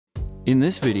In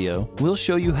this video, we'll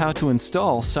show you how to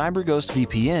install CyberGhost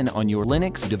VPN on your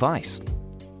Linux device.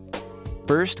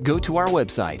 First, go to our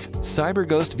website,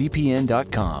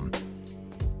 cyberghostvpn.com,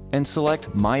 and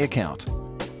select My Account.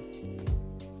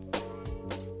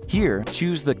 Here,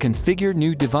 choose the Configure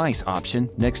New Device option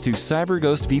next to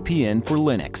CyberGhost VPN for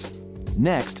Linux.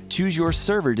 Next, choose your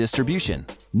server distribution.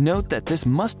 Note that this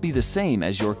must be the same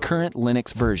as your current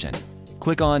Linux version.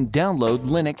 Click on Download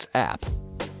Linux app.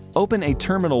 Open a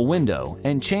terminal window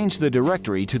and change the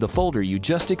directory to the folder you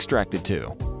just extracted to.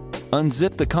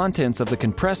 Unzip the contents of the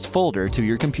compressed folder to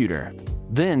your computer.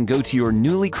 Then go to your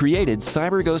newly created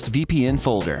CyberGhost VPN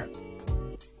folder.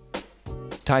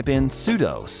 Type in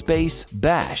sudo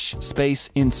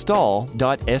 /bash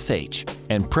install.sh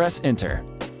and press enter.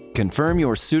 Confirm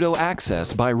your sudo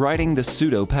access by writing the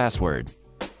sudo password.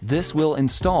 This will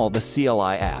install the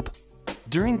CLI app.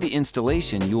 During the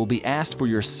installation, you will be asked for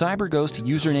your CyberGhost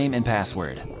username and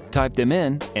password. Type them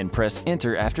in and press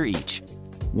enter after each.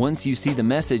 Once you see the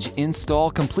message Install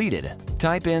Completed,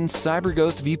 type in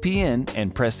CyberGhost VPN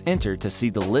and press enter to see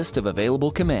the list of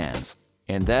available commands.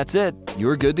 And that's it,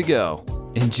 you're good to go.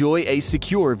 Enjoy a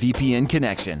secure VPN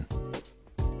connection.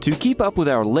 To keep up with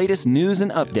our latest news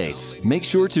and updates, make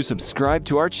sure to subscribe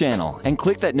to our channel and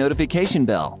click that notification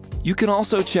bell. You can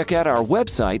also check out our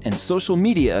website and social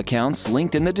media accounts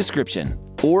linked in the description.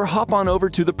 Or hop on over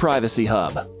to the Privacy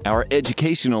Hub, our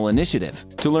educational initiative,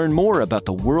 to learn more about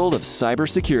the world of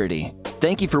cybersecurity.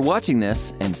 Thank you for watching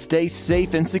this, and stay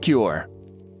safe and secure.